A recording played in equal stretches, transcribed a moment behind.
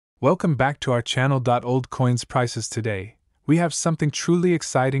Welcome back to our channel. Old coins prices. Today, we have something truly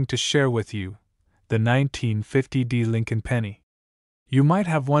exciting to share with you: the 1950 Lincoln penny. You might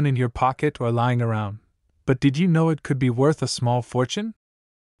have one in your pocket or lying around, but did you know it could be worth a small fortune?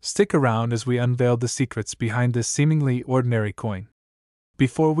 Stick around as we unveil the secrets behind this seemingly ordinary coin.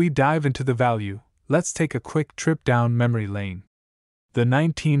 Before we dive into the value, let's take a quick trip down memory lane. The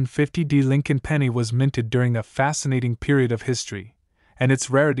 1950 Lincoln penny was minted during a fascinating period of history, and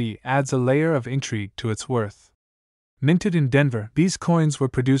its rarity adds a layer of intrigue to its worth. Minted in Denver, these coins were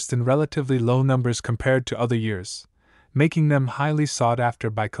produced in relatively low numbers compared to other years, making them highly sought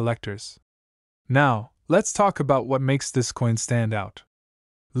after by collectors. Now, let's talk about what makes this coin stand out.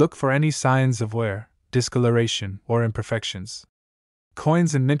 Look for any signs of wear, discoloration, or imperfections.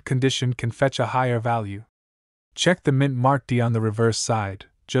 Coins in mint condition can fetch a higher value. Check the mint mark D on the reverse side,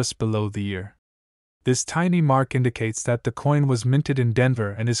 just below the year. This tiny mark indicates that the coin was minted in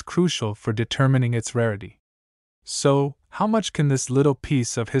Denver and is crucial for determining its rarity. So, how much can this little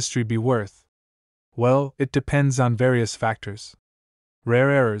piece of history be worth? Well, it depends on various factors.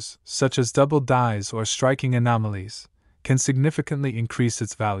 Rare errors, such as double dies or striking anomalies, can significantly increase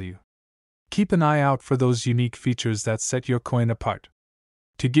its value. Keep an eye out for those unique features that set your coin apart.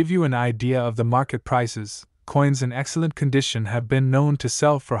 To give you an idea of the market prices, coins in excellent condition have been known to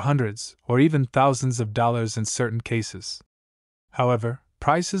sell for hundreds or even thousands of dollars in certain cases. However,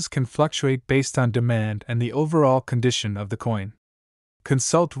 prices can fluctuate based on demand and the overall condition of the coin.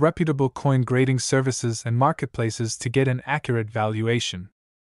 Consult reputable coin grading services and marketplaces to get an accurate valuation.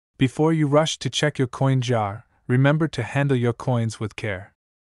 Before you rush to check your coin jar, remember to handle your coins with care.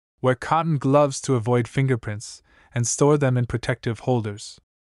 Wear cotton gloves to avoid fingerprints, and store them in protective holders.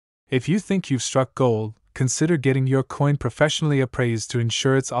 If you think you've struck gold, consider getting your coin professionally appraised to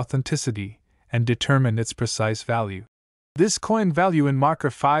ensure its authenticity and determine its precise value. This coin value in marker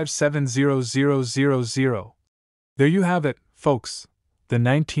 570000. There you have it, folks, the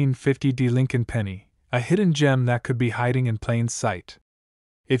 1950 Lincoln penny, a hidden gem that could be hiding in plain sight.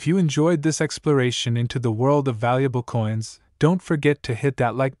 If you enjoyed this exploration into the world of valuable coins, don't forget to hit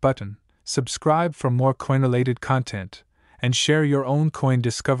that like button, subscribe for more coin-related content, and share your own coin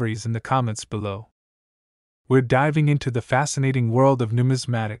discoveries in the comments below. We're diving into the fascinating world of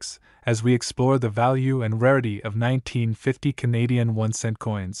numismatics as we explore the value and rarity of 1950 Canadian 1-cent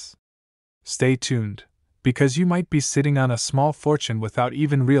coins. Stay tuned, because you might be sitting on a small fortune without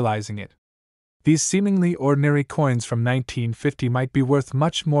even realizing it. These seemingly ordinary coins from 1950 might be worth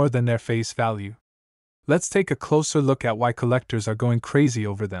much more than their face value. Let's take a closer look at why collectors are going crazy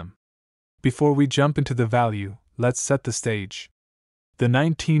over them. Before we jump into the value, let's set the stage. The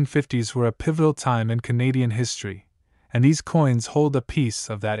 1950s were a pivotal time in Canadian history, and these coins hold a piece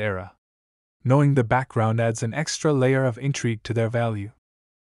of that era. Knowing the background adds an extra layer of intrigue to their value.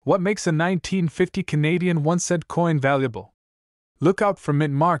 What makes a 1950 Canadian 1-cent coin valuable? Look out for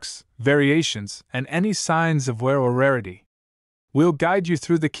mint marks, variations, and any signs of wear or rarity. We'll guide you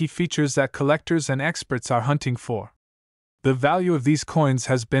through the key features that collectors and experts are hunting for. The value of these coins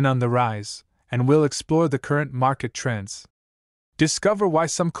has been on the rise, and we'll explore the current market trends. Discover why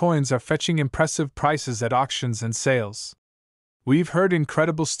some coins are fetching impressive prices at auctions and sales. We've heard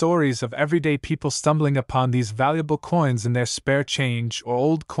incredible stories of everyday people stumbling upon these valuable coins in their spare change or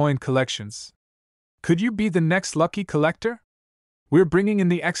old coin collections. Could you be the next lucky collector? We're bringing in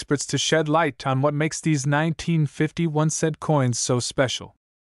the experts to shed light on what makes these 1950 1-cent coins so special.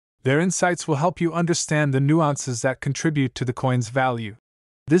 Their insights will help you understand the nuances that contribute to the coin's value.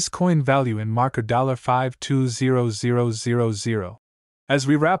 This coin value in marker $520,000. As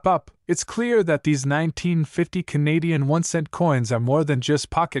we wrap up, it's clear that these 1950 Canadian 1-cent coins are more than just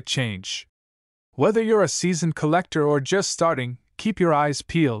pocket change. Whether you're a seasoned collector or just starting, keep your eyes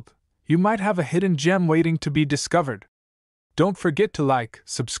peeled. You might have a hidden gem waiting to be discovered. Don't forget to like,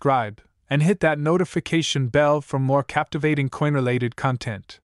 subscribe, and hit that notification bell for more captivating coin-related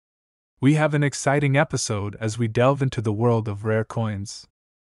content. We have an exciting episode as we delve into the world of rare coins.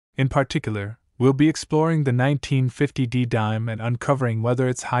 In particular, we'll be exploring the 1950 dime and uncovering whether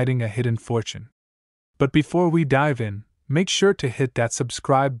it's hiding a hidden fortune. But before we dive in, make sure to hit that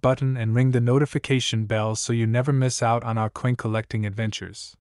subscribe button and ring the notification bell so you never miss out on our coin collecting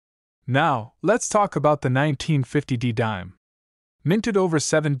adventures. Now, let's talk about the 1950 dime. Minted over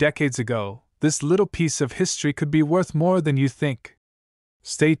 7 decades ago, this little piece of history could be worth more than you think.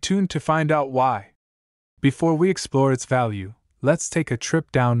 Stay tuned to find out why. Before we explore its value, let's take a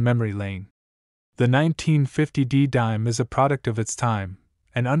trip down memory lane. The 1950 dime is a product of its time,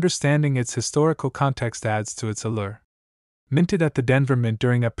 and understanding its historical context adds to its allure. Minted at the Denver Mint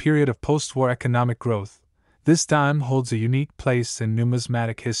during a period of post-war economic growth, this dime holds a unique place in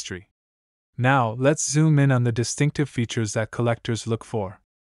numismatic history. Now, let's zoom in on the distinctive features that collectors look for.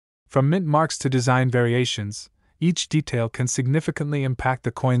 From mint marks to design variations, each detail can significantly impact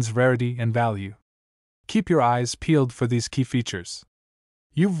the coin's rarity and value. Keep your eyes peeled for these key features.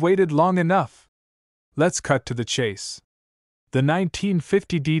 You've waited long enough. Let's cut to the chase. The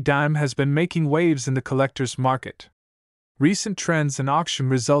 1950 dime has been making waves in the collector's market. Recent trends and auction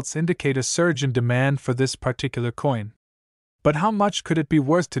results indicate a surge in demand for this particular coin. But how much could it be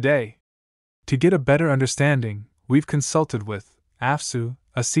worth today? To get a better understanding, we've consulted with Afsu,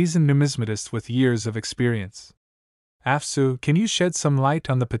 a seasoned numismatist with years of experience. Afsu, can you shed some light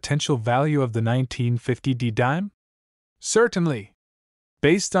on the potential value of the 1950 dime? Certainly.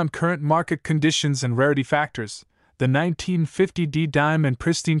 Based on current market conditions and rarity factors, the 1950 dime in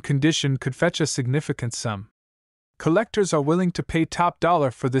pristine condition could fetch a significant sum. Collectors are willing to pay top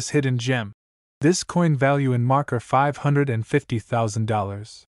dollar for this hidden gem. This coin value in marker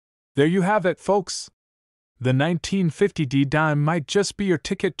 $550,000. There you have it, folks. The 1950 dime might just be your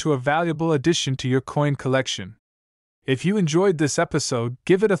ticket to a valuable addition to your coin collection. If you enjoyed this episode,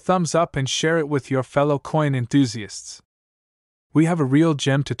 give it a thumbs up and share it with your fellow coin enthusiasts. We have a real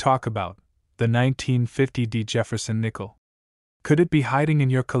gem to talk about, the 1950 Jefferson nickel. Could it be hiding in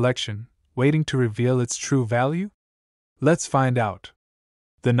your collection, waiting to reveal its true value? Let's find out.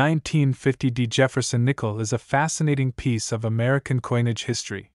 The 1950 Jefferson nickel is a fascinating piece of American coinage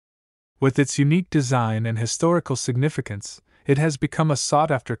history. With its unique design and historical significance, it has become a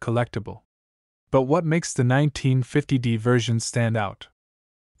sought-after collectible. But what makes the 1950 version stand out?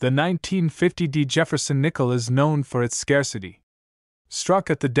 The 1950 Jefferson nickel is known for its scarcity. Struck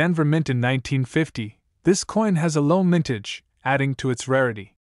at the Denver Mint in 1950, this coin has a low mintage, adding to its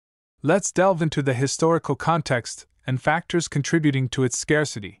rarity. Let's delve into the historical context and factors contributing to its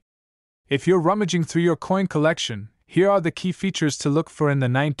scarcity. If you're rummaging through your coin collection, here are the key features to look for in the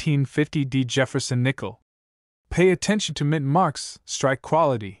 1950 Jefferson nickel. Pay attention to mint marks, strike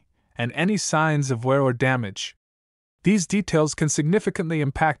quality, and any signs of wear or damage. These details can significantly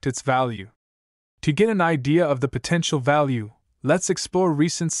impact its value. To get an idea of the potential value, let's explore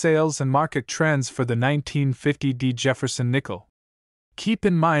recent sales and market trends for the 1950 Jefferson nickel. Keep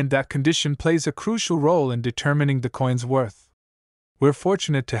in mind that condition plays a crucial role in determining the coin's worth. We're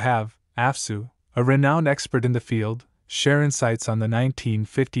fortunate to have Afsu, a renowned expert in the field, share insights on the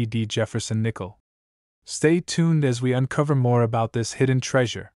 1950 Jefferson nickel. Stay tuned as we uncover more about this hidden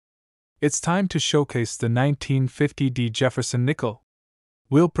treasure. It's time to showcase the 1950 Jefferson nickel.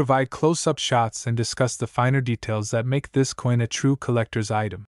 We'll provide close-up shots and discuss the finer details that make this coin a true collector's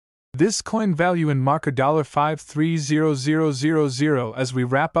item. This coin value in marker $530,000. As we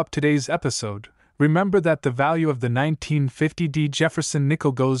wrap up today's episode, remember that the value of the 1950 Jefferson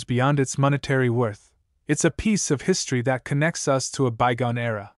nickel goes beyond its monetary worth. It's a piece of history that connects us to a bygone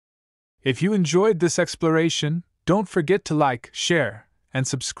era. If you enjoyed this exploration, don't forget to like, share, and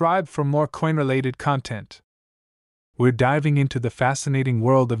subscribe for more coin-related content. We're diving into the fascinating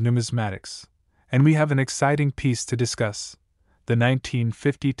world of numismatics, and we have an exciting piece to discuss. The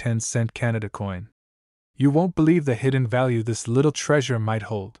 1950 10-cent Canada coin. You won't believe the hidden value this little treasure might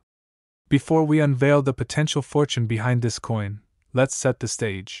hold. Before we unveil the potential fortune behind this coin, let's set the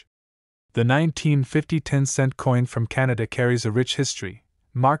stage. The 1950 10-cent coin from Canada carries a rich history,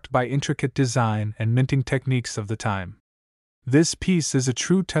 marked by intricate design and minting techniques of the time. This piece is a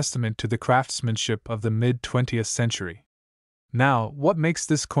true testament to the craftsmanship of the mid-20th century. Now, what makes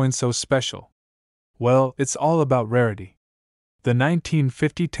this coin so special? Well, it's all about rarity. The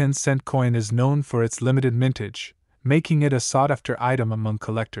 1950 10-cent coin is known for its limited mintage, making it a sought-after item among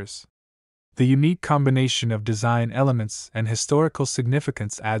collectors. The unique combination of design elements and historical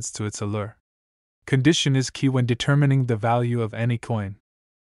significance adds to its allure. Condition is key when determining the value of any coin.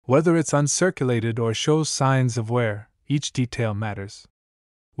 Whether it's uncirculated or shows signs of wear, each detail matters.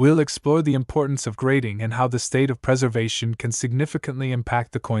 We'll explore the importance of grading and how the state of preservation can significantly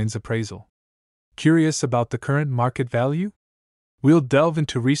impact the coin's appraisal. Curious about the current market value? We'll delve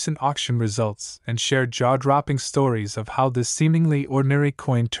into recent auction results and share jaw-dropping stories of how this seemingly ordinary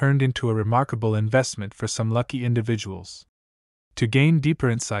coin turned into a remarkable investment for some lucky individuals. To gain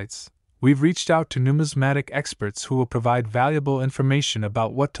deeper insights, we've reached out to numismatic experts who will provide valuable information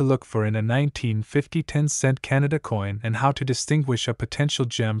about what to look for in a 1950 10-cent Canada coin and how to distinguish a potential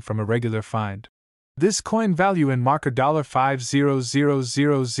gem from a regular find. This coin value in marker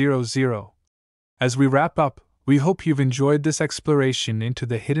 $500,000. As we wrap up, we hope you've enjoyed this exploration into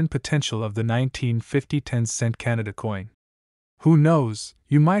the hidden potential of the 1950 10-cent Canada coin. Who knows,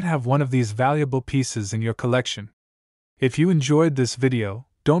 you might have one of these valuable pieces in your collection. If you enjoyed this video,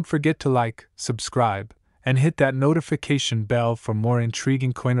 don't forget to like, subscribe, and hit that notification bell for more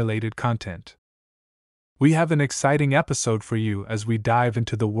intriguing coin-related content. We have an exciting episode for you as we dive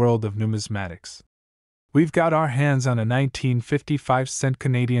into the world of numismatics. We've got our hands on a 1955-cent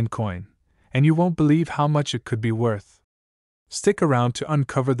Canadian coin, and you won't believe how much it could be worth. Stick around to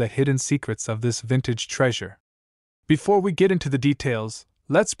uncover the hidden secrets of this vintage treasure. Before we get into the details,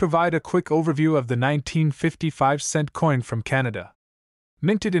 let's provide a quick overview of the 1955-cent coin from Canada.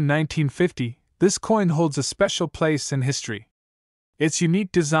 Minted in 1950, this coin holds a special place in history. Its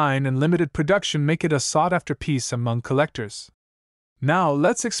unique design and limited production make it a sought-after piece among collectors. Now,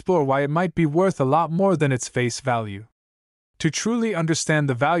 let's explore why it might be worth a lot more than its face value. To truly understand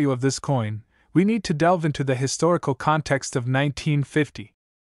the value of this coin, we need to delve into the historical context of 1950.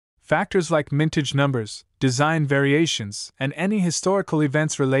 Factors like mintage numbers, design variations, and any historical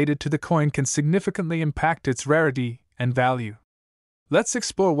events related to the coin can significantly impact its rarity and value. Let's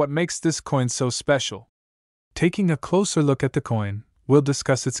explore what makes this coin so special. Taking a closer look at the coin, we'll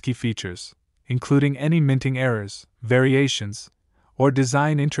discuss its key features, including any minting errors, variations, or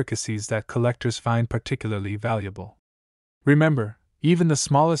design intricacies that collectors find particularly valuable. Remember, even the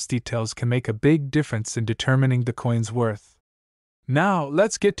smallest details can make a big difference in determining the coin's worth. Now,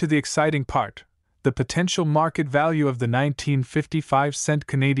 let's get to the exciting part, the potential market value of the 1955-cent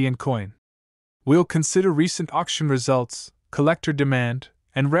Canadian coin. We'll consider recent auction results, collector demand,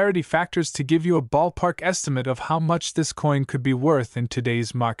 and rarity factors to give you a ballpark estimate of how much this coin could be worth in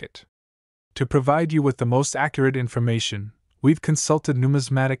today's market. To provide you with the most accurate information, we've consulted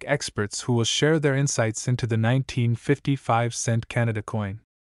numismatic experts who will share their insights into the 1955-cent Canada coin.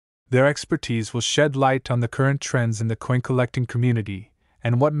 Their expertise will shed light on the current trends in the coin collecting community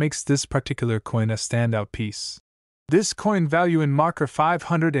and what makes this particular coin a standout piece. This coin value in marker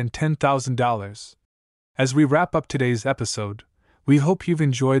 $510,000. As we wrap up today's episode, we hope you've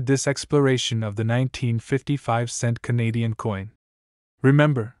enjoyed this exploration of the 1955-cent Canadian coin.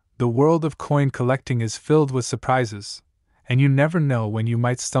 Remember, the world of coin collecting is filled with surprises, and you never know when you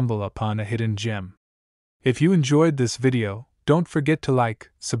might stumble upon a hidden gem. If you enjoyed this video, don't forget to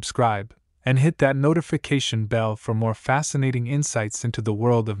like, subscribe, and hit that notification bell for more fascinating insights into the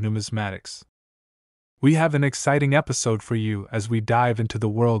world of numismatics. We have an exciting episode for you as we dive into the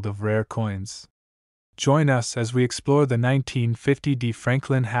world of rare coins. Join us as we explore the 1950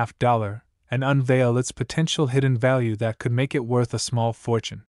 Franklin half dollar and unveil its potential hidden value that could make it worth a small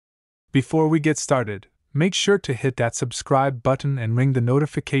fortune. Before we get started, make sure to hit that subscribe button and ring the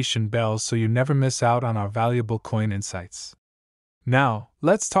notification bell so you never miss out on our valuable coin insights. Now,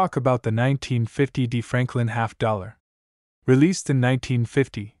 let's talk about the 1950 Franklin half dollar. Released in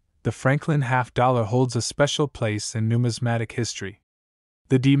 1950, the Franklin half dollar holds a special place in numismatic history.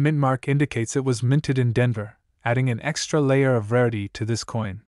 The D mint mark indicates it was minted in Denver, adding an extra layer of rarity to this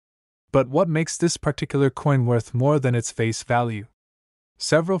coin. But what makes this particular coin worth more than its face value?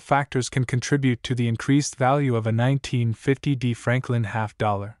 Several factors can contribute to the increased value of a 1950 Franklin half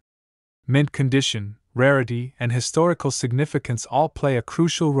dollar. Mint condition, rarity, and historical significance all play a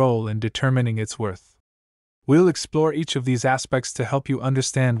crucial role in determining its worth. We'll explore each of these aspects to help you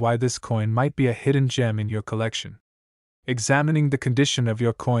understand why this coin might be a hidden gem in your collection. Examining the condition of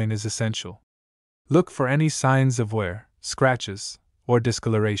your coin is essential. Look for any signs of wear, scratches, or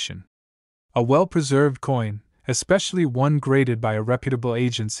discoloration. A well-preserved coin, especially one graded by a reputable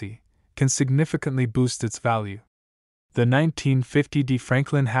agency, can significantly boost its value. The 1950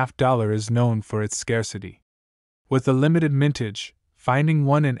 Franklin half dollar is known for its scarcity. With a limited mintage, finding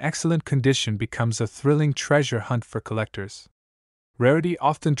one in excellent condition becomes a thrilling treasure hunt for collectors. Rarity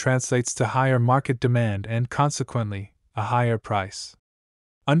often translates to higher market demand and, consequently, a higher price.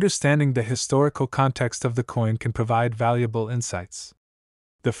 Understanding the historical context of the coin can provide valuable insights.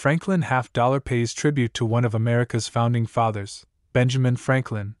 The Franklin half dollar pays tribute to one of America's founding fathers, Benjamin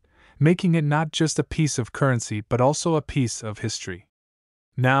Franklin, making it not just a piece of currency but also a piece of history.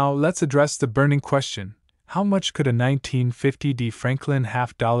 Now, let's address the burning question: how much could a 1950 Franklin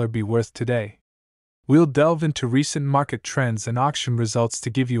half dollar be worth today? We'll delve into recent market trends and auction results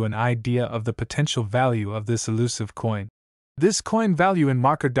to give you an idea of the potential value of this elusive coin. This coin value in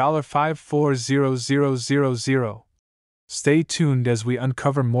marker $540,000. Stay tuned as we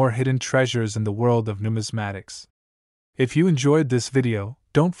uncover more hidden treasures in the world of numismatics. If you enjoyed this video,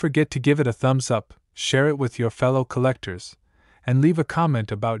 don't forget to give it a thumbs up, share it with your fellow collectors, and leave a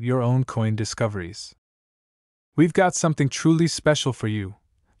comment about your own coin discoveries. We've got something truly special for you: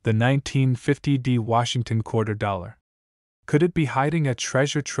 the 1950 Washington quarter dollar. Could it be hiding a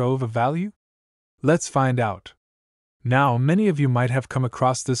treasure trove of value? Let's find out. Now, many of you might have come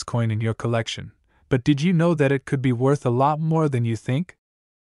across this coin in your collection, but did you know that it could be worth a lot more than you think?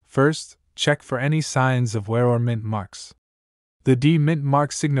 First, check for any signs of wear or mint marks. The D mint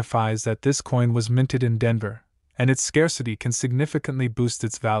mark signifies that this coin was minted in Denver, and its scarcity can significantly boost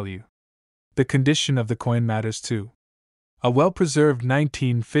its value. The condition of the coin matters too. A well-preserved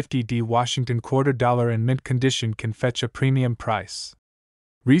 1950 D Washington quarter dollar in mint condition can fetch a premium price.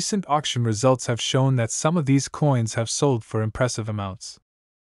 Recent auction results have shown that some of these coins have sold for impressive amounts.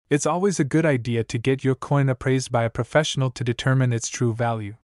 It's always a good idea to get your coin appraised by a professional to determine its true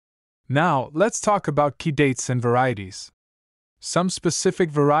value. Now, let's talk about key dates and varieties. Some specific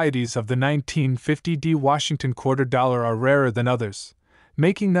varieties of the 1950 D Washington quarter dollar are rarer than others,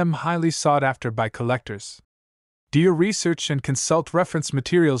 making them highly sought after by collectors. Do your research and consult reference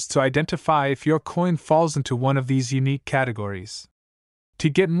materials to identify if your coin falls into one of these unique categories. To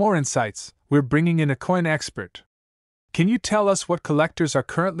get more insights, we're bringing in a coin expert. Can you tell us what collectors are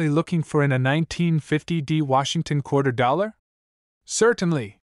currently looking for in a 1950 D Washington quarter dollar?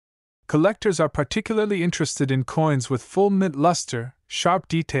 Certainly. Collectors are particularly interested in coins with full mint luster, sharp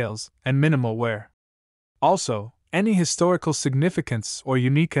details, and minimal wear. Also, any historical significance or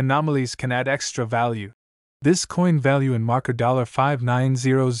unique anomalies can add extra value. This coin value in marker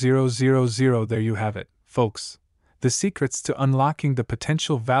 $590,000. There you have it, folks. The secrets to unlocking the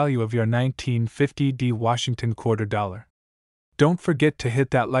potential value of your 1950 D Washington quarter dollar. Don't forget to hit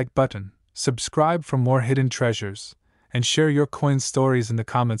that like button, subscribe for more hidden treasures, and share your coin stories in the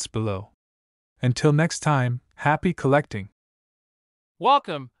comments below. Until next time, happy collecting!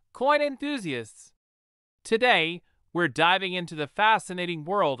 Welcome, coin enthusiasts! Today, we're diving into the fascinating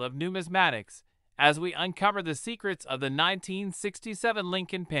world of numismatics as we uncover the secrets of the 1967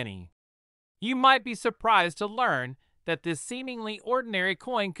 Lincoln penny. You might be surprised to learn that this seemingly ordinary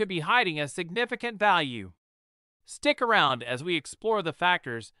coin could be hiding a significant value. Stick around as we explore the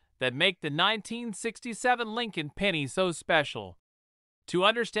factors that make the 1967 Lincoln penny so special. To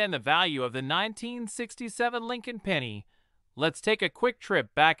understand the value of the 1967 Lincoln penny, let's take a quick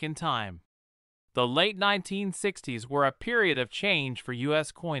trip back in time. The late 1960s were a period of change for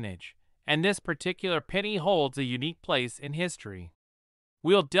U.S. coinage, and this particular penny holds a unique place in history.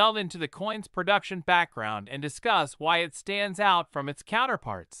 We'll delve into the coin's production background and discuss why it stands out from its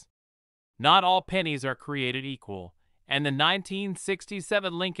counterparts. Not all pennies are created equal, and the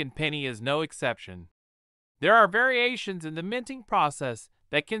 1967 Lincoln penny is no exception. There are variations in the minting process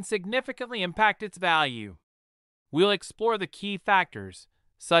that can significantly impact its value. We'll explore the key factors,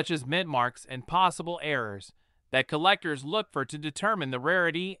 such as mint marks and possible errors, that collectors look for to determine the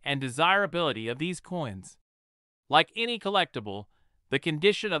rarity and desirability of these coins. Like any collectible, the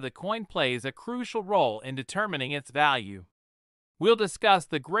condition of the coin plays a crucial role in determining its value. We'll discuss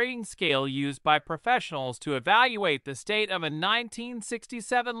the grading scale used by professionals to evaluate the state of a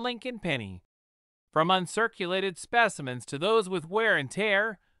 1967 Lincoln penny. From uncirculated specimens to those with wear and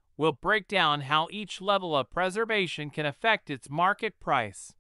tear, we'll break down how each level of preservation can affect its market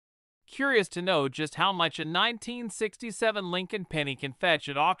price. Curious to know just how much a 1967 Lincoln penny can fetch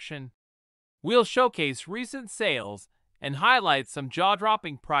at auction? We'll showcase recent sales and highlight some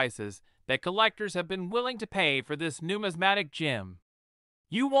jaw-dropping prices that collectors have been willing to pay for this numismatic gem.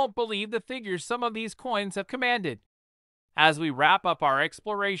 You won't believe the figures some of these coins have commanded. As we wrap up our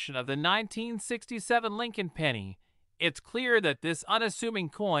exploration of the 1967 Lincoln penny, it's clear that this unassuming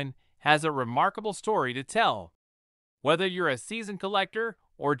coin has a remarkable story to tell. Whether you're a seasoned collector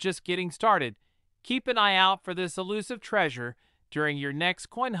or just getting started, keep an eye out for this elusive treasure during your next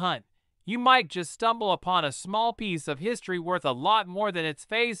coin hunt. You might just stumble upon a small piece of history worth a lot more than its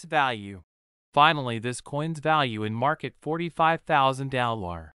face value. Finally, this coin's value in market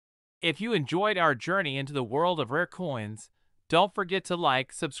 $45,000. If you enjoyed our journey into the world of rare coins, don't forget to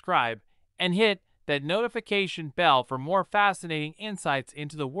like, subscribe, and hit that notification bell for more fascinating insights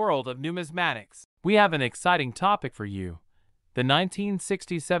into the world of numismatics. We have an exciting topic for you: the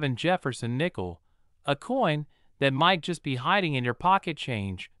 1967 Jefferson nickel, a coin that might just be hiding in your pocket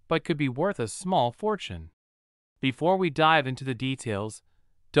change but could be worth a small fortune. Before we dive into the details,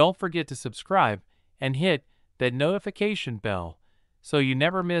 don't forget to subscribe and hit that notification bell so you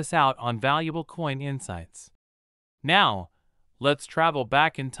never miss out on valuable coin insights. Now, let's travel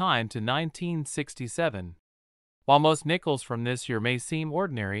back in time to 1967. While most nickels from this year may seem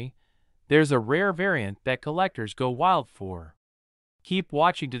ordinary, there's a rare variant that collectors go wild for. Keep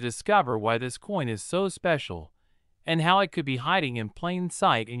watching to discover why this coin is so special and how it could be hiding in plain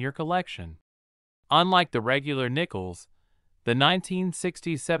sight in your collection. Unlike the regular nickels, the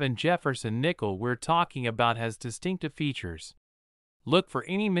 1967 Jefferson nickel we're talking about has distinctive features. Look for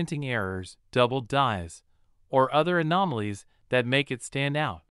any minting errors, doubled dies, or other anomalies that make it stand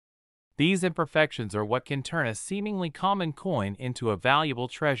out. These imperfections are what can turn a seemingly common coin into a valuable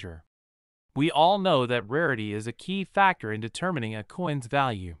treasure. We all know that rarity is a key factor in determining a coin's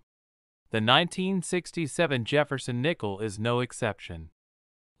value. The 1967 Jefferson nickel is no exception.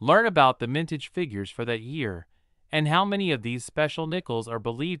 Learn about the mintage figures for that year and how many of these special nickels are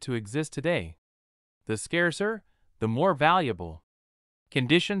believed to exist today. The scarcer, the more valuable.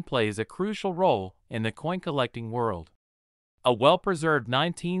 Condition plays a crucial role in the coin collecting world. A well-preserved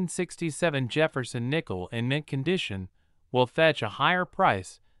 1967 Jefferson nickel in mint condition will fetch a higher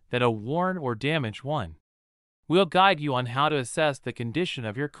price than a worn or damaged one. We'll guide you on how to assess the condition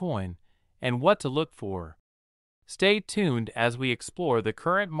of your coin and what to look for. Stay tuned as we explore the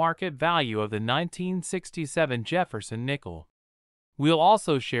current market value of the 1967 Jefferson nickel. We'll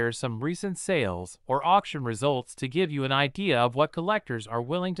also share some recent sales or auction results to give you an idea of what collectors are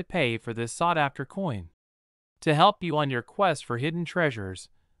willing to pay for this sought-after coin. To help you on your quest for hidden treasures,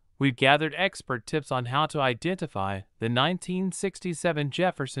 we've gathered expert tips on how to identify the 1967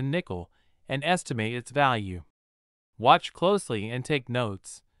 Jefferson nickel and estimate its value. Watch closely and take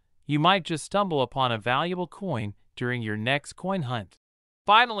notes. You might just stumble upon a valuable coin during your next coin hunt.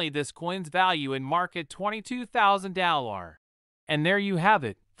 Finally, this coin's value in market $22,000. And there you have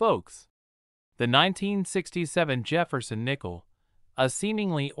it, folks. The 1967 Jefferson nickel, a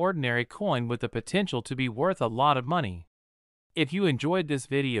seemingly ordinary coin with the potential to be worth a lot of money. If you enjoyed this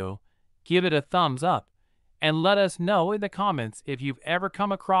video, give it a thumbs up and let us know in the comments if you've ever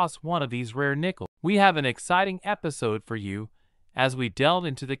come across one of these rare nickels. We have an exciting episode for you as we delve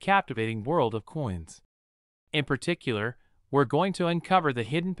into the captivating world of coins. In particular, we're going to uncover the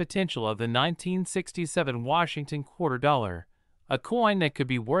hidden potential of the 1967 Washington quarter dollar, a coin that could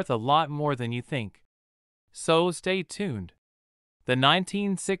be worth a lot more than you think. So stay tuned. The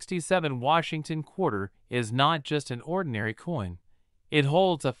 1967 Washington quarter is not just an ordinary coin. It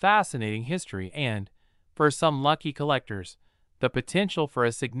holds a fascinating history and, for some lucky collectors, the potential for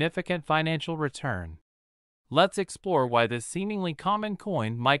a significant financial return. Let's explore why this seemingly common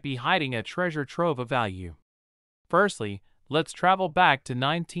coin might be hiding a treasure trove of value. Firstly, let's travel back to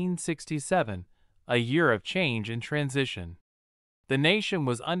 1967, a year of change and transition. The nation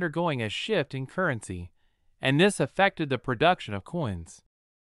was undergoing a shift in currency, and this affected the production of coins.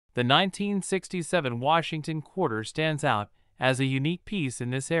 The 1967 Washington quarter stands out as a unique piece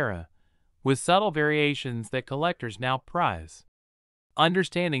in this era, with subtle variations that collectors now prize.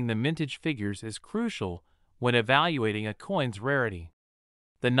 Understanding the mintage figures is crucial when evaluating a coin's rarity.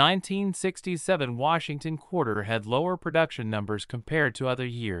 The 1967 Washington quarter had lower production numbers compared to other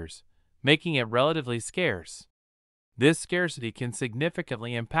years, making it relatively scarce. This scarcity can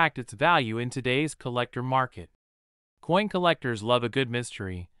significantly impact its value in today's collector market. Coin collectors love a good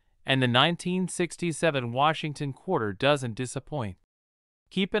mystery, and the 1967 Washington quarter doesn't disappoint.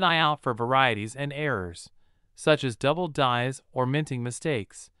 Keep an eye out for varieties and errors, such as double dies or minting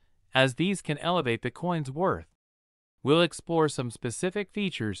mistakes, as these can elevate the coin's worth. We'll explore some specific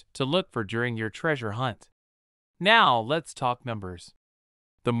features to look for during your treasure hunt. Now, let's talk numbers.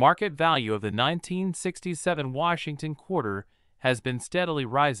 The market value of the 1967 Washington quarter has been steadily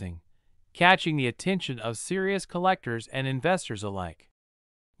rising, catching the attention of serious collectors and investors alike.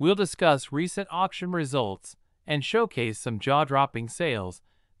 We'll discuss recent auction results and showcase some jaw-dropping sales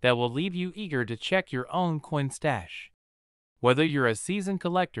that will leave you eager to check your own coin stash. Whether you're a seasoned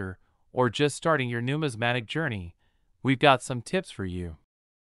collector or just starting your numismatic journey, we've got some tips for you.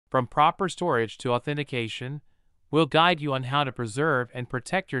 From proper storage to authentication, we'll guide you on how to preserve and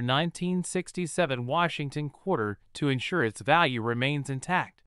protect your 1967 Washington quarter to ensure its value remains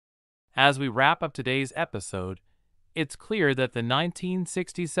intact. As we wrap up today's episode, it's clear that the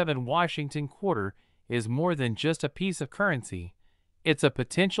 1967 Washington quarter is more than just a piece of currency. It's a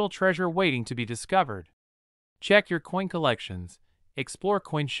potential treasure waiting to be discovered. Check your coin collections, explore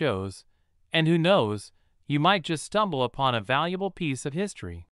coin shows, and who knows, you might just stumble upon a valuable piece of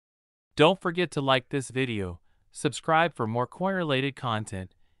history. Don't forget to like this video, subscribe for more coin-related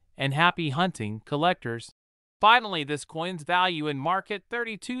content, and happy hunting, collectors! Finally, this coin's value in market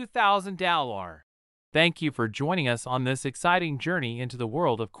 $32,000. Thank you for joining us on this exciting journey into the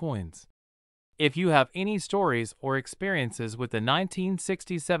world of coins. If you have any stories or experiences with the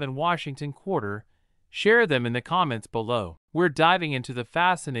 1967 Washington quarter, share them in the comments below. We're diving into the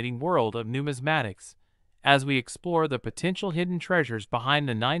fascinating world of numismatics as we explore the potential hidden treasures behind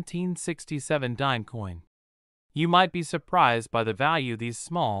the 1967 dime coin. You might be surprised by the value these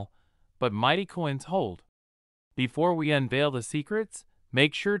small but mighty coins hold. Before we unveil the secrets,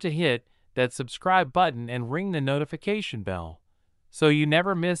 make sure to hit that subscribe button and ring the notification bell so you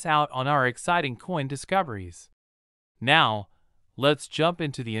never miss out on our exciting coin discoveries. Now, let's jump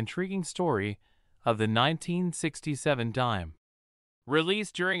into the intriguing story of the 1967 dime.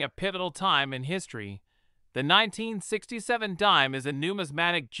 Released during a pivotal time in history, the 1967 dime is a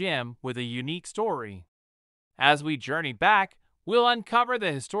numismatic gem with a unique story. As we journey back, we'll uncover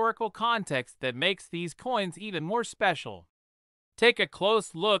the historical context that makes these coins even more special. Take a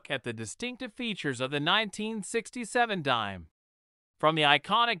close look at the distinctive features of the 1967 dime. From the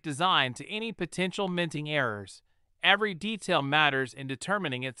iconic design to any potential minting errors, every detail matters in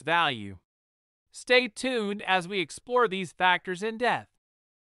determining its value. Stay tuned as we explore these factors in depth.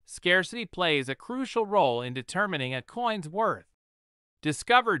 Scarcity plays a crucial role in determining a coin's worth.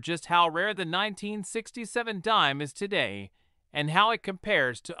 Discover just how rare the 1967 dime is today and how it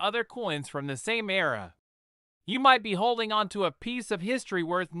compares to other coins from the same era. You might be holding on to a piece of history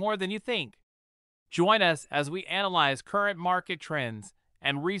worth more than you think. Join us as we analyze current market trends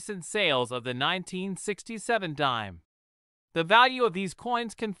and recent sales of the 1967 dime. The value of these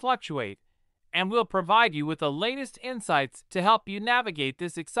coins can fluctuate, and we'll provide you with the latest insights to help you navigate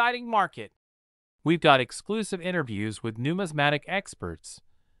this exciting market. We've got exclusive interviews with numismatic experts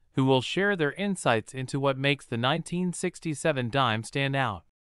who will share their insights into what makes the 1967 dime stand out.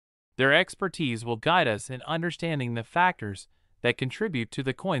 Their expertise will guide us in understanding the factors that contribute to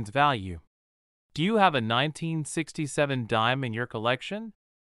the coin's value. Do you have a 1967 dime in your collection?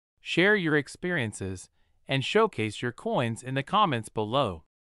 Share your experiences and showcase your coins in the comments below.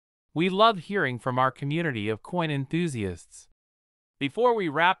 We love hearing from our community of coin enthusiasts. Before we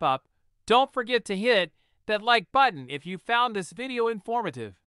wrap up, don't forget to hit that like button if you found this video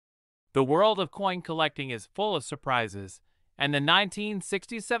informative. The world of coin collecting is full of surprises, and the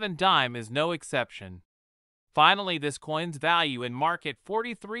 1967 dime is no exception. Finally, this coin's value in market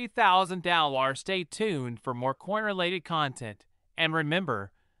 $43,000. Stay tuned for more coin-related content. And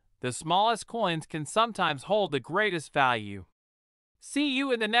remember, the smallest coins can sometimes hold the greatest value. See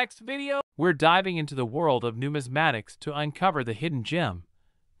you in the next video. We're diving into the world of numismatics to uncover the hidden gem,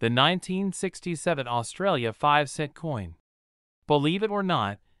 the 1967 Australia 5-cent coin. Believe it or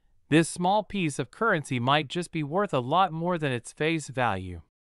not, this small piece of currency might just be worth a lot more than its face value.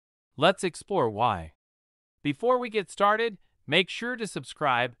 Let's explore why. Before we get started, make sure to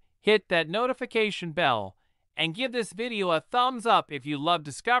subscribe, hit that notification bell, and give this video a thumbs up if you love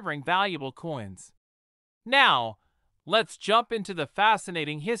discovering valuable coins. Now, let's jump into the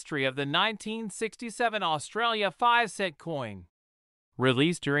fascinating history of the 1967 Australia 5-cent coin.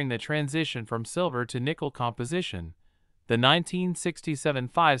 Released during the transition from silver to nickel composition, the 1967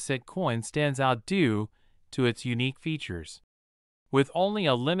 5-cent coin stands out due to its unique features. With only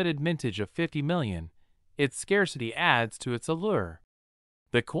a limited mintage of 50 million, its scarcity adds to its allure.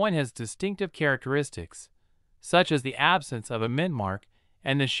 The coin has distinctive characteristics, such as the absence of a mint mark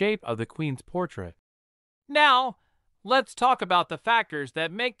and the shape of the Queen's portrait. Now, let's talk about the factors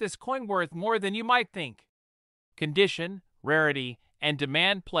that make this coin worth more than you might think. Condition, rarity, and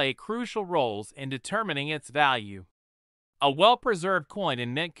demand play crucial roles in determining its value. A well-preserved coin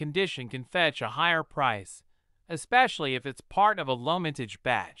in mint condition can fetch a higher price, especially if it's part of a low-mintage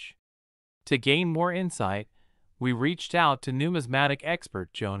batch. To gain more insight, we reached out to numismatic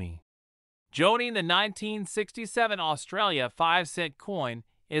expert Joni. Joni, the 1967 Australia 5-cent coin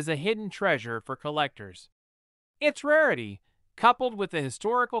is a hidden treasure for collectors. Its rarity, coupled with the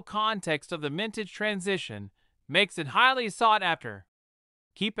historical context of the mintage transition, makes it highly sought after.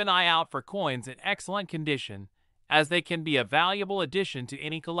 Keep an eye out for coins in excellent condition, as they can be a valuable addition to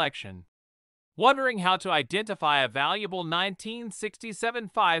any collection. Wondering how to identify a valuable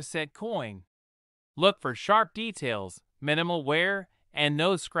 1967 5-cent coin? Look for sharp details, minimal wear, and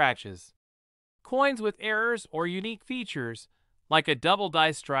no scratches. Coins with errors or unique features, like a double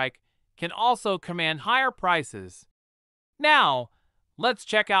die strike, can also command higher prices. Now, let's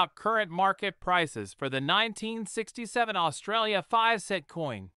check out current market prices for the 1967 Australia 5-cent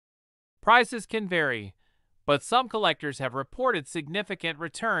coin. Prices can vary, but some collectors have reported significant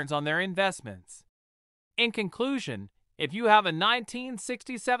returns on their investments. In conclusion, if you have a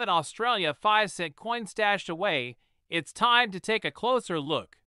 1967 Australia 5-cent coin stashed away, it's time to take a closer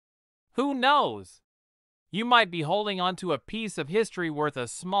look. Who knows? You might be holding onto a piece of history worth a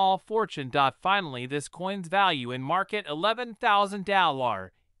small fortune. Finally, this coin's value in market $11,000.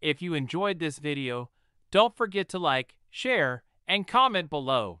 If you enjoyed this video, don't forget to like, share, and comment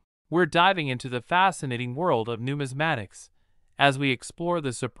below. We're diving into the fascinating world of numismatics as we explore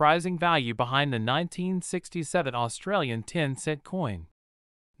the surprising value behind the 1967 Australian 10-cent coin.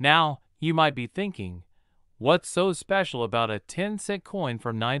 Now, you might be thinking, what's so special about a 10-cent coin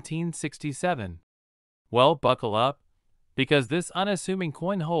from 1967? Well, buckle up, because this unassuming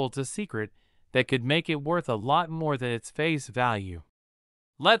coin holds a secret that could make it worth a lot more than its face value.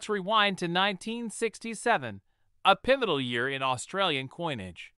 Let's rewind to 1967, a pivotal year in Australian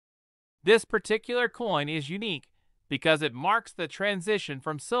coinage. This particular coin is unique because it marks the transition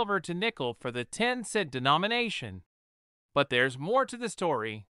from silver to nickel for the 10-cent denomination. But there's more to the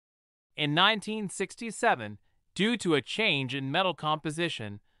story. In 1967, due to a change in metal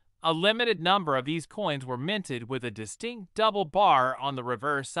composition, a limited number of these coins were minted with a distinct double bar on the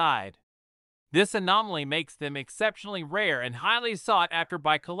reverse side. This anomaly makes them exceptionally rare and highly sought after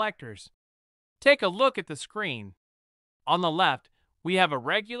by collectors. Take a look at the screen. On the left, we have a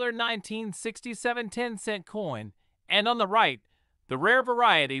regular 1967 10-cent coin, and on the right, the rare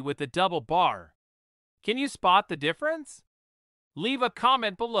variety with the double bar. Can you spot the difference? Leave a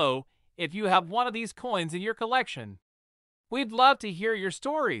comment below if you have one of these coins in your collection. We'd love to hear your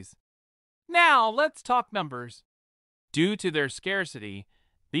stories. Now, let's talk numbers. Due to their scarcity,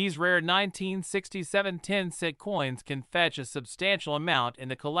 these rare 1967 10-cent coins can fetch a substantial amount in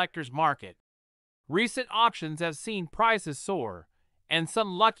the collector's market. Recent auctions have seen prices soar, and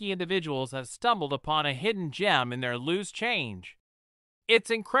some lucky individuals have stumbled upon a hidden gem in their loose change. It's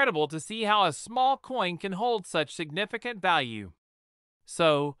incredible to see how a small coin can hold such significant value.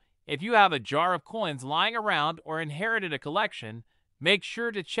 So, if you have a jar of coins lying around or inherited a collection, make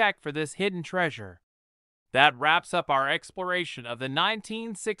sure to check for this hidden treasure. That wraps up our exploration of the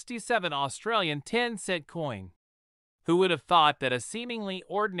 1967 Australian 10-cent coin. Who would have thought that a seemingly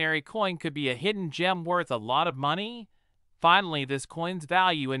ordinary coin could be a hidden gem worth a lot of money? Finally, this coin's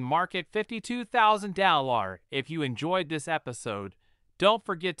value in market $52,000. If you enjoyed this episode, don't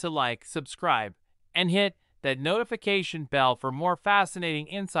forget to like, subscribe, and hit that notification bell for more fascinating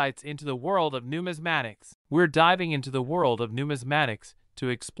insights into the world of numismatics. We're diving into the world of numismatics to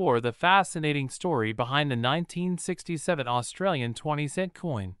explore the fascinating story behind the 1967 Australian 20-cent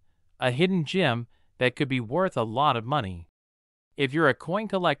coin, a hidden gem that could be worth a lot of money. If you're a coin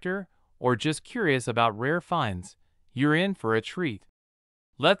collector or just curious about rare finds, you're in for a treat.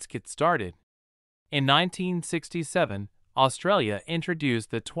 Let's get started. In 1967, Australia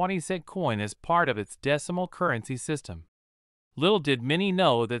introduced the 20-cent coin as part of its decimal currency system. Little did many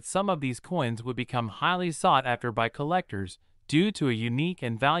know that some of these coins would become highly sought after by collectors due to a unique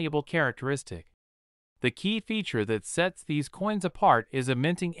and valuable characteristic. The key feature that sets these coins apart is a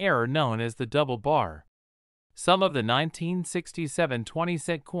minting error known as the double bar. Some of the 1967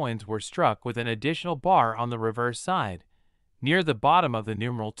 20-cent coins were struck with an additional bar on the reverse side, near the bottom of the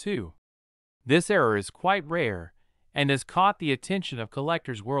numeral 2. This error is quite rare and has caught the attention of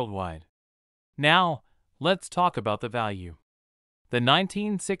collectors worldwide. Now, let's talk about the value. The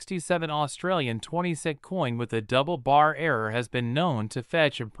 1967 Australian 20-cent coin with a double bar error has been known to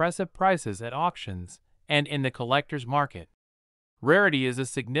fetch impressive prices at auctions and in the collector's market. Rarity is a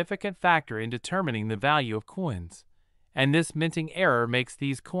significant factor in determining the value of coins, and this minting error makes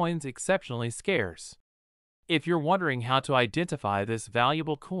these coins exceptionally scarce. If you're wondering how to identify this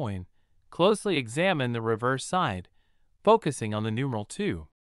valuable coin, closely examine the reverse side, focusing on the numeral 2.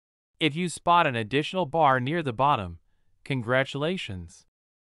 If you spot an additional bar near the bottom, congratulations!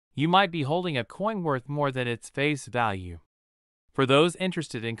 You might be holding a coin worth more than its face value. For those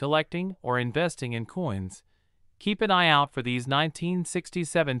interested in collecting or investing in coins, keep an eye out for these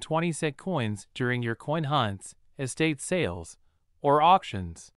 1967 20-cent coins during your coin hunts, estate sales, or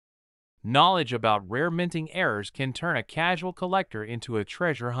auctions. Knowledge about rare minting errors can turn a casual collector into a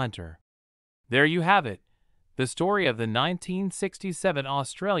treasure hunter. There you have it, the story of the 1967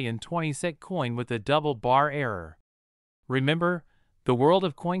 Australian 20-cent coin with a double bar error. Remember, the world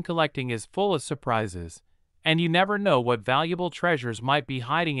of coin collecting is full of surprises, and you never know what valuable treasures might be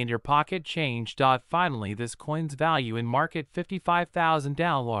hiding in your pocket change. Finally, this coin's value in market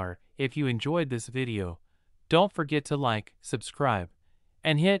 $55,000. If you enjoyed this video, don't forget to like, subscribe,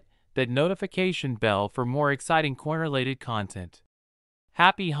 and hit that notification bell for more exciting coin-related content.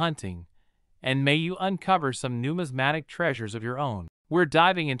 Happy hunting, and may you uncover some numismatic treasures of your own. We're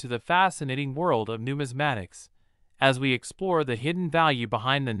diving into the fascinating world of numismatics as we explore the hidden value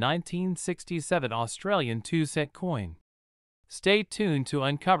behind the 1967 Australian 2-cent coin. Stay tuned to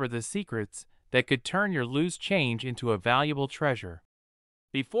uncover the secrets that could turn your loose change into a valuable treasure.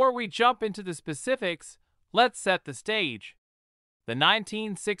 Before we jump into the specifics, let's set the stage. The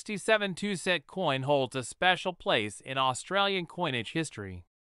 1967 2-cent coin holds a special place in Australian coinage history.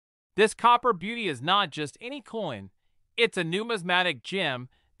 This copper beauty is not just any coin, it's a numismatic gem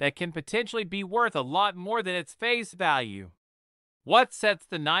that can potentially be worth a lot more than its face value. What sets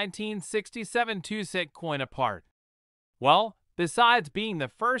the 1967 2-cent coin apart? Well, besides being the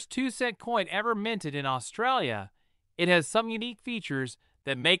first 2-cent coin ever minted in Australia, it has some unique features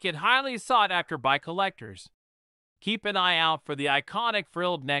that make it highly sought after by collectors. Keep an eye out for the iconic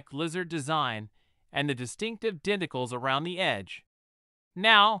frilled neck lizard design and the distinctive denticles around the edge.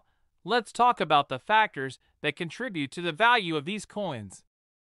 Now, let's talk about the factors that contribute to the value of these coins.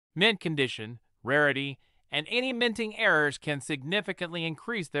 Mint condition, rarity, and any minting errors can significantly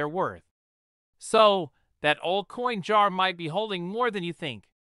increase their worth. So, that old coin jar might be holding more than you think.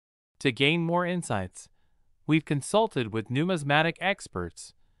 To gain more insights, we've consulted with numismatic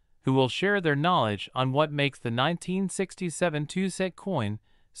experts who will share their knowledge on what makes the 1967 2-cent coin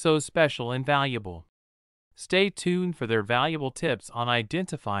so special and valuable. Stay tuned for their valuable tips on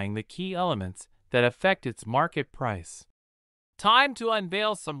identifying the key elements that affect its market price. Time to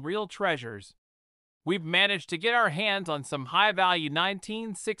unveil some real treasures. We've managed to get our hands on some high-value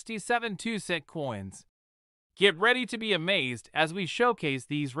 1967 2-cent coins. Get ready to be amazed as we showcase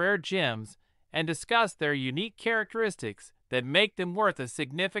these rare gems and discuss their unique characteristics that make them worth a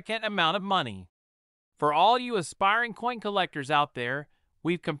significant amount of money. For all you aspiring coin collectors out there,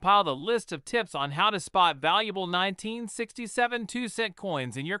 we've compiled a list of tips on how to spot valuable 1967 2-cent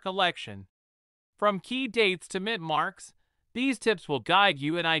coins in your collection. From key dates to mint marks, these tips will guide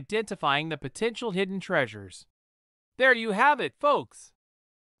you in identifying the potential hidden treasures. There you have it, folks!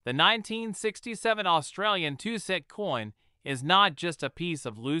 The 1967 Australian 2-cent coin is not just a piece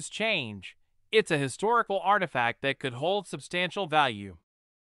of loose change. It's a historical artifact that could hold substantial value.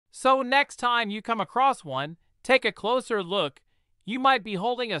 So next time you come across one, take a closer look. You might be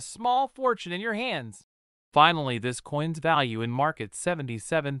holding a small fortune in your hands. Finally, this coin's value in market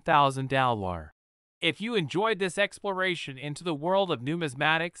 $77,000. If you enjoyed this exploration into the world of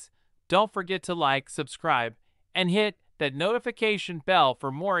numismatics, don't forget to like, subscribe, and hit that notification bell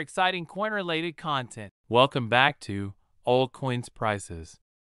for more exciting coin-related content. Welcome back to Old Coins Prices.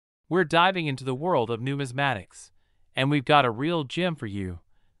 We're diving into the world of numismatics, and we've got a real gem for you,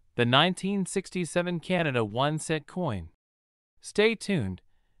 the 1967 Canada 1-cent coin. Stay tuned,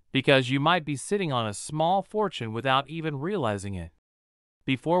 because you might be sitting on a small fortune without even realizing it.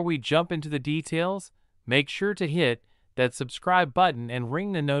 Before we jump into the details, make sure to hit that subscribe button and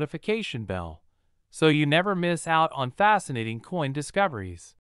ring the notification bell, so you never miss out on fascinating coin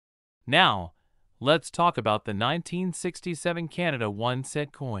discoveries. Now, let's talk about the 1967 Canada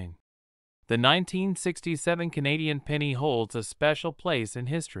 1-cent coin. The 1967 Canadian penny holds a special place in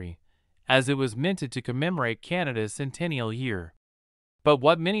history, as it was minted to commemorate Canada's centennial year. But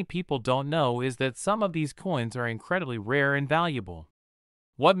what many people don't know is that some of these coins are incredibly rare and valuable.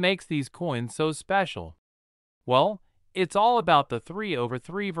 What makes these coins so special? Well, it's all about the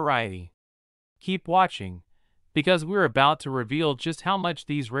 3/3 variety. Keep watching, because we're about to reveal just how much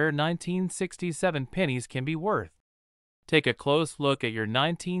these rare 1967 pennies can be worth. Take a close look at your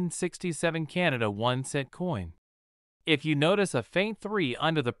 1967 Canada 1-cent coin. If you notice a faint 3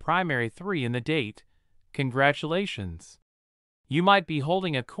 under the primary 3 in the date, congratulations! You might be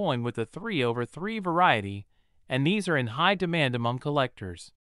holding a coin with the 3/3 variety, and these are in high demand among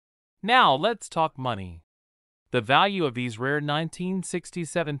collectors. Now let's talk money. The value of these rare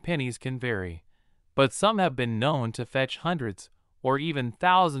 1967 pennies can vary, but some have been known to fetch hundreds or even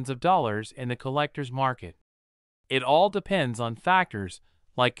thousands of dollars in the collector's market. It all depends on factors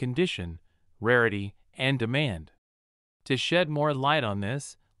like condition, rarity, and demand. To shed more light on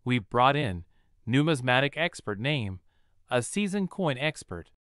this, we've brought in numismatic expert name, a seasoned coin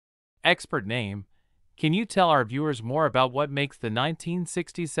expert. Expert name, can you tell our viewers more about what makes the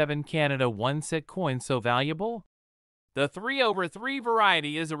 1967 Canada 1-cent coin so valuable? The 3/3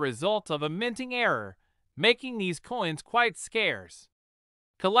 variety is a result of a minting error, making these coins quite scarce.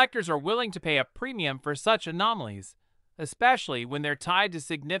 Collectors are willing to pay a premium for such anomalies, especially when they're tied to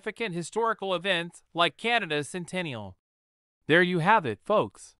significant historical events like Canada's centennial. There you have it,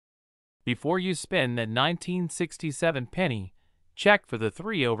 folks. Before you spend that 1967 penny, check for the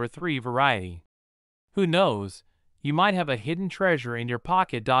 3/3 variety. Who knows, you might have a hidden treasure in your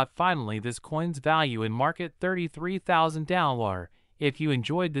pocket. Finally, this coin's value in market $33,000. If you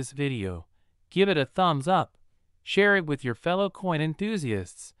enjoyed this video, give it a thumbs up, share it with your fellow coin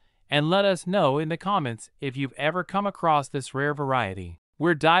enthusiasts, and let us know in the comments if you've ever come across this rare variety.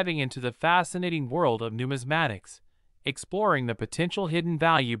 We're diving into the fascinating world of numismatics, exploring the potential hidden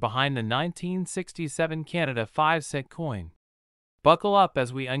value behind the 1967 Canada 5-cent coin. Buckle up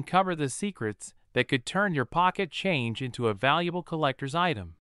as we uncover the secrets that could turn your pocket change into a valuable collector's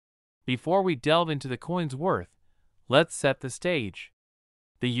item. Before we delve into the coin's worth, let's set the stage.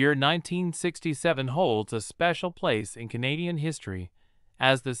 The year 1967 holds a special place in Canadian history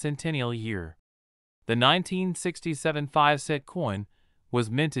as the centennial year. The 1967 5-cent coin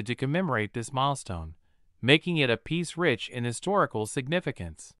was minted to commemorate this milestone, making it a piece rich in historical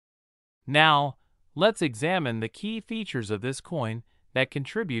significance. Now, let's examine the key features of this coin that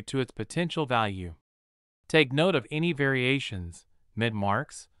contribute to its potential value. Take note of any variations, mint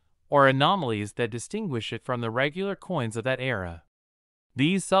marks, or anomalies that distinguish it from the regular coins of that era.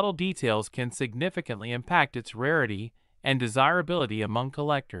 These subtle details can significantly impact its rarity and desirability among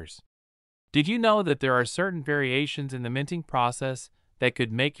collectors. Did you know that there are certain variations in the minting process that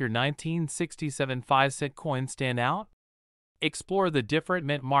could make your 1967 5-cent coin stand out? Explore the different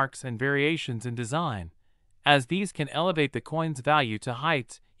mint marks and variations in design, as these can elevate the coin's value to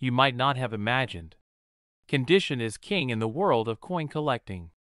heights you might not have imagined. Condition is king in the world of coin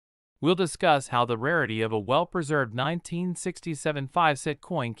collecting. We'll discuss how the rarity of a well-preserved 1967 5-cent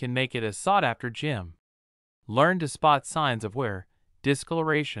coin can make it a sought-after gem. Learn to spot signs of wear,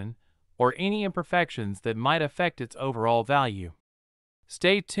 discoloration, or any imperfections that might affect its overall value.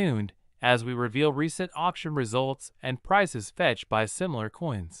 Stay tuned as we reveal recent auction results and prices fetched by similar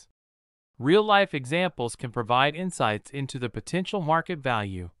coins. Real-life examples can provide insights into the potential market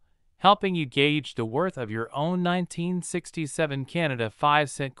value, helping you gauge the worth of your own 1967 Canada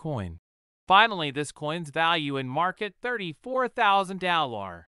 5-cent coin. Finally, this coin's value in market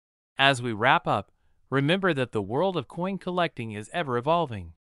 $34,000. As we wrap up, remember that the world of coin collecting is ever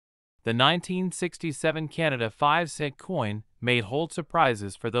evolving. The 1967 Canada 5-cent coin may hold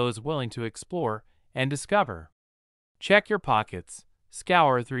surprises for those willing to explore and discover. Check your pockets,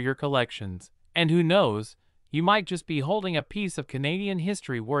 scour through your collections, and who knows, you might just be holding a piece of Canadian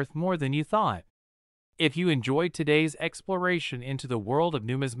history worth more than you thought. If you enjoyed today's exploration into the world of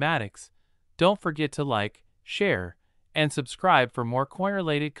numismatics, don't forget to like, share, and subscribe for more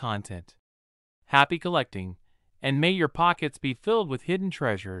coin-related content. Happy collecting, and may your pockets be filled with hidden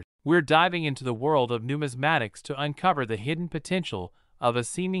treasures. We're diving into the world of numismatics to uncover the hidden potential of a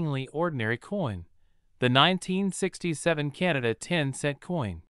seemingly ordinary coin, the 1967 Canada 10-cent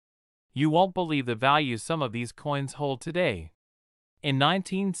coin. You won't believe the value some of these coins hold today. In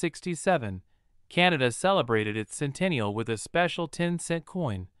 1967, Canada celebrated its centennial with a special 10-cent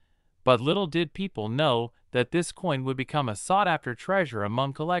coin, but little did people know that this coin would become a sought-after treasure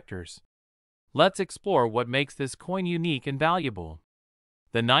among collectors. Let's explore what makes this coin unique and valuable.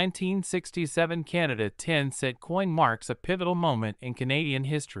 The 1967 Canada 10-cent coin marks a pivotal moment in Canadian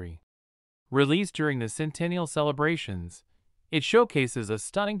history. Released during the centennial celebrations, it showcases a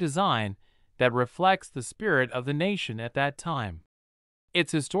stunning design that reflects the spirit of the nation at that time.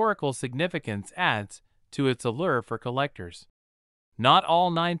 Its historical significance adds to its allure for collectors. Not all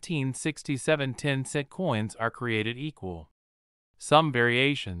 1967 10-cent coins are created equal. Some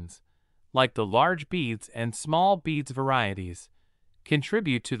variations, like the large beads and small beads varieties,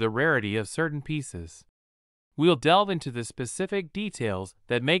 contribute to the rarity of certain pieces. We'll delve into the specific details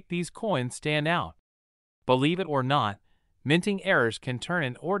that make these coins stand out. Believe it or not, minting errors can turn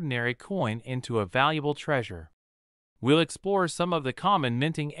an ordinary coin into a valuable treasure. We'll explore some of the common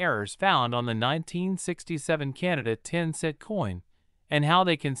minting errors found on the 1967 Canada 10-cent coin and how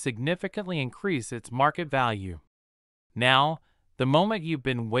they can significantly increase its market value. Now, the moment you've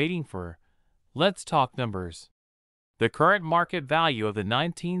been waiting for. Let's talk numbers. The current market value of the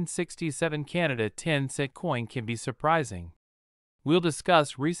 1967 Canada 10-cent coin can be surprising. We'll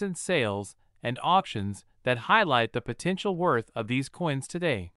discuss recent sales and auctions that highlight the potential worth of these coins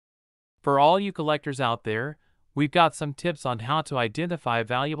today. For all you collectors out there, we've got some tips on how to identify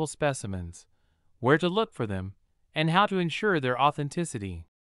valuable specimens, where to look for them, and how to ensure their authenticity.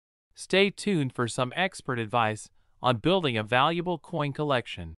 Stay tuned for some expert advice on building a valuable coin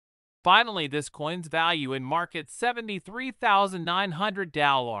collection. Finally, this coin's value in market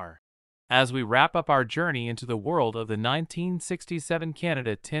 $73,900. As we wrap up our journey into the world of the 1967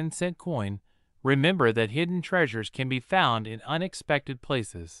 Canada 10-cent coin, remember that hidden treasures can be found in unexpected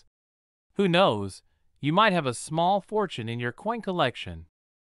places. Who knows, you might have a small fortune in your coin collection.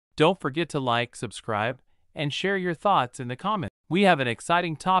 Don't forget to like, subscribe, and share your thoughts in the comments. We have an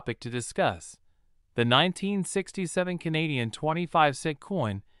exciting topic to discuss: the 1967 Canadian 25-cent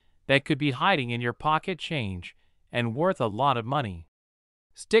coin that could be hiding in your pocket change and worth a lot of money.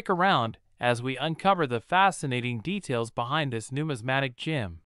 Stick around as we uncover the fascinating details behind this numismatic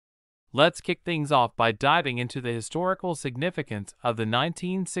gem. Let's kick things off by diving into the historical significance of the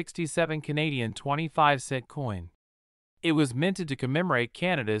 1967 Canadian 25-cent coin. It was minted to commemorate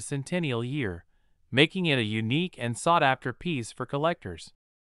Canada's centennial year, making it a unique and sought-after piece for collectors.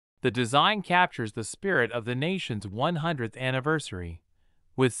 The design captures the spirit of the nation's 100th anniversary,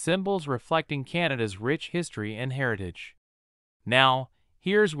 with symbols reflecting Canada's rich history and heritage. Now,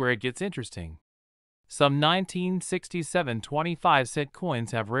 here's where it gets interesting. Some 1967 25-cent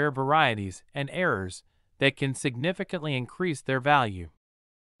coins have rare varieties and errors that can significantly increase their value.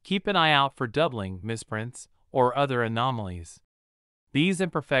 Keep an eye out for doubling, misprints, or other anomalies. These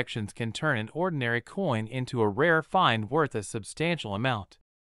imperfections can turn an ordinary coin into a rare find worth a substantial amount.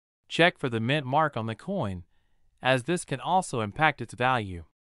 Check for the mint mark on the coin, as this can also impact its value.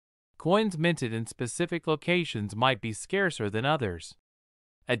 Coins minted in specific locations might be scarcer than others.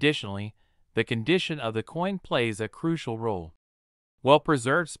 Additionally, the condition of the coin plays a crucial role.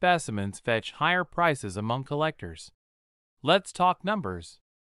 Well-preserved specimens fetch higher prices among collectors. Let's talk numbers.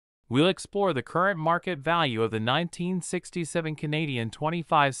 We'll explore the current market value of the 1967 Canadian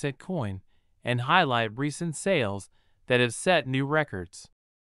 25-cent coin and highlight recent sales that have set new records.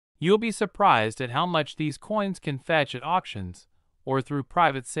 You'll be surprised at how much these coins can fetch at auctions or through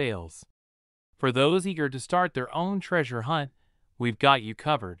private sales. For those eager to start their own treasure hunt, we've got you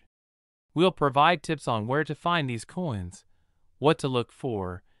covered. We'll provide tips on where to find these coins, what to look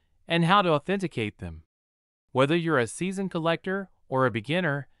for, and how to authenticate them. Whether you're a seasoned collector or a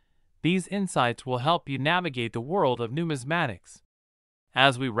beginner, these insights will help you navigate the world of numismatics.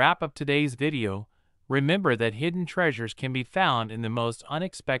 As we wrap up today's video, remember that hidden treasures can be found in the most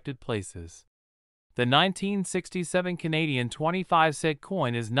unexpected places. The 1967 Canadian 25-cent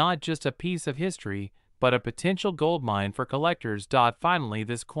coin is not just a piece of history, but a potential goldmine for collectors. Finally,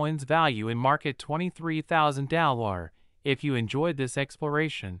 this coin's value in market $23,000. If you enjoyed this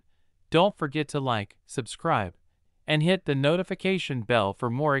exploration, don't forget to like, subscribe, and hit the notification bell for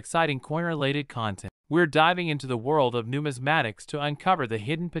more exciting coin-related content. We're diving into the world of numismatics to uncover the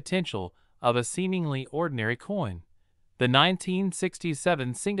hidden potential of a seemingly ordinary coin, the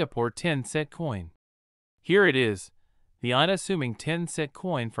 1967 Singapore 10-cent coin. Here it is, the unassuming 10-cent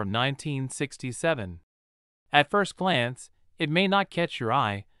coin from 1967. At first glance, it may not catch your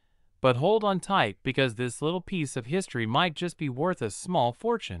eye, but hold on tight because this little piece of history might just be worth a small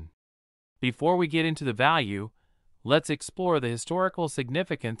fortune. Before we get into the value, let's explore the historical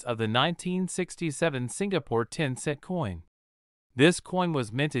significance of the 1967 Singapore 10-cent coin. This coin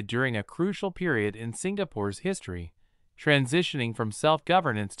was minted during a crucial period in Singapore's history, transitioning from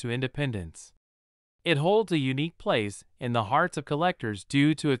self-governance to independence. It holds a unique place in the hearts of collectors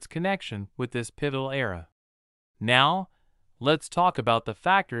due to its connection with this pivotal era. Now, let's talk about the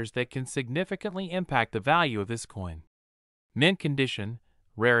factors that can significantly impact the value of this coin. Mint condition,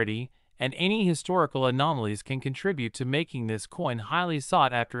 rarity, and any historical anomalies can contribute to making this coin highly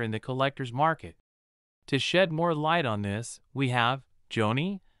sought after in the collector's market. To shed more light on this, we have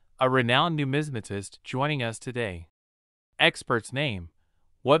Joni, a renowned numismatist, joining us today. Experts name: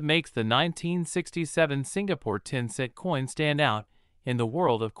 what makes the 1967 Singapore 10-cent coin stand out in the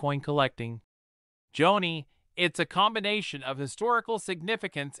world of coin collecting? Joni, it's a combination of historical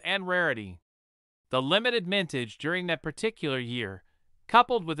significance and rarity. The limited mintage during that particular year,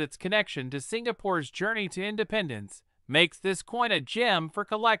 coupled with its connection to Singapore's journey to independence, makes this coin a gem for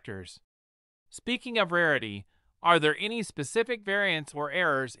collectors. Speaking of rarity, are there any specific variants or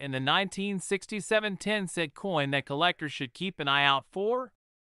errors in the 1967 10-cent coin that collectors should keep an eye out for?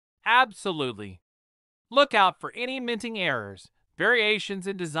 Absolutely. Look out for any minting errors, variations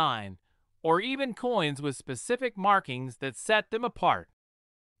in design, or even coins with specific markings that set them apart.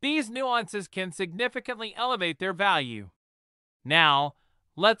 These nuances can significantly elevate their value. Now,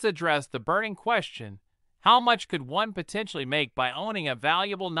 let's address the burning question: how much could one potentially make by owning a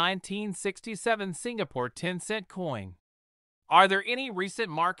valuable 1967 Singapore 10-cent coin? Are there any recent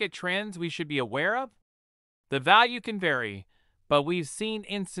market trends we should be aware of? The value can vary, but we've seen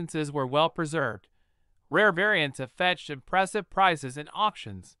instances where well-preserved, rare variants have fetched impressive prices in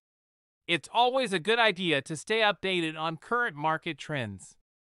auctions. It's always a good idea to stay updated on current market trends.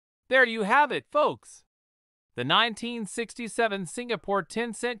 There you have it, folks! The 1967 Singapore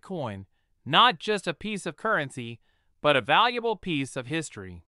 10-cent coin, not just a piece of currency, but a valuable piece of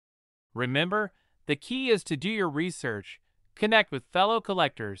history. Remember, the key is to do your research, connect with fellow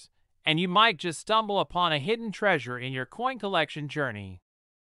collectors, and you might just stumble upon a hidden treasure in your coin collection journey.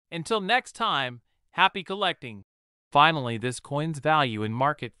 Until next time, happy collecting! Finally, this coin's value in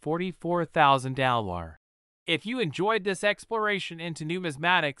market $44,000. If you enjoyed this exploration into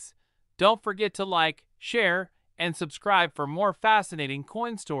numismatics, don't forget to like, share, and subscribe for more fascinating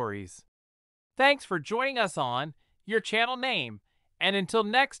coin stories. Thanks for joining us on your channel name, and until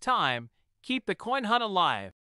next time, keep the coin hunt alive.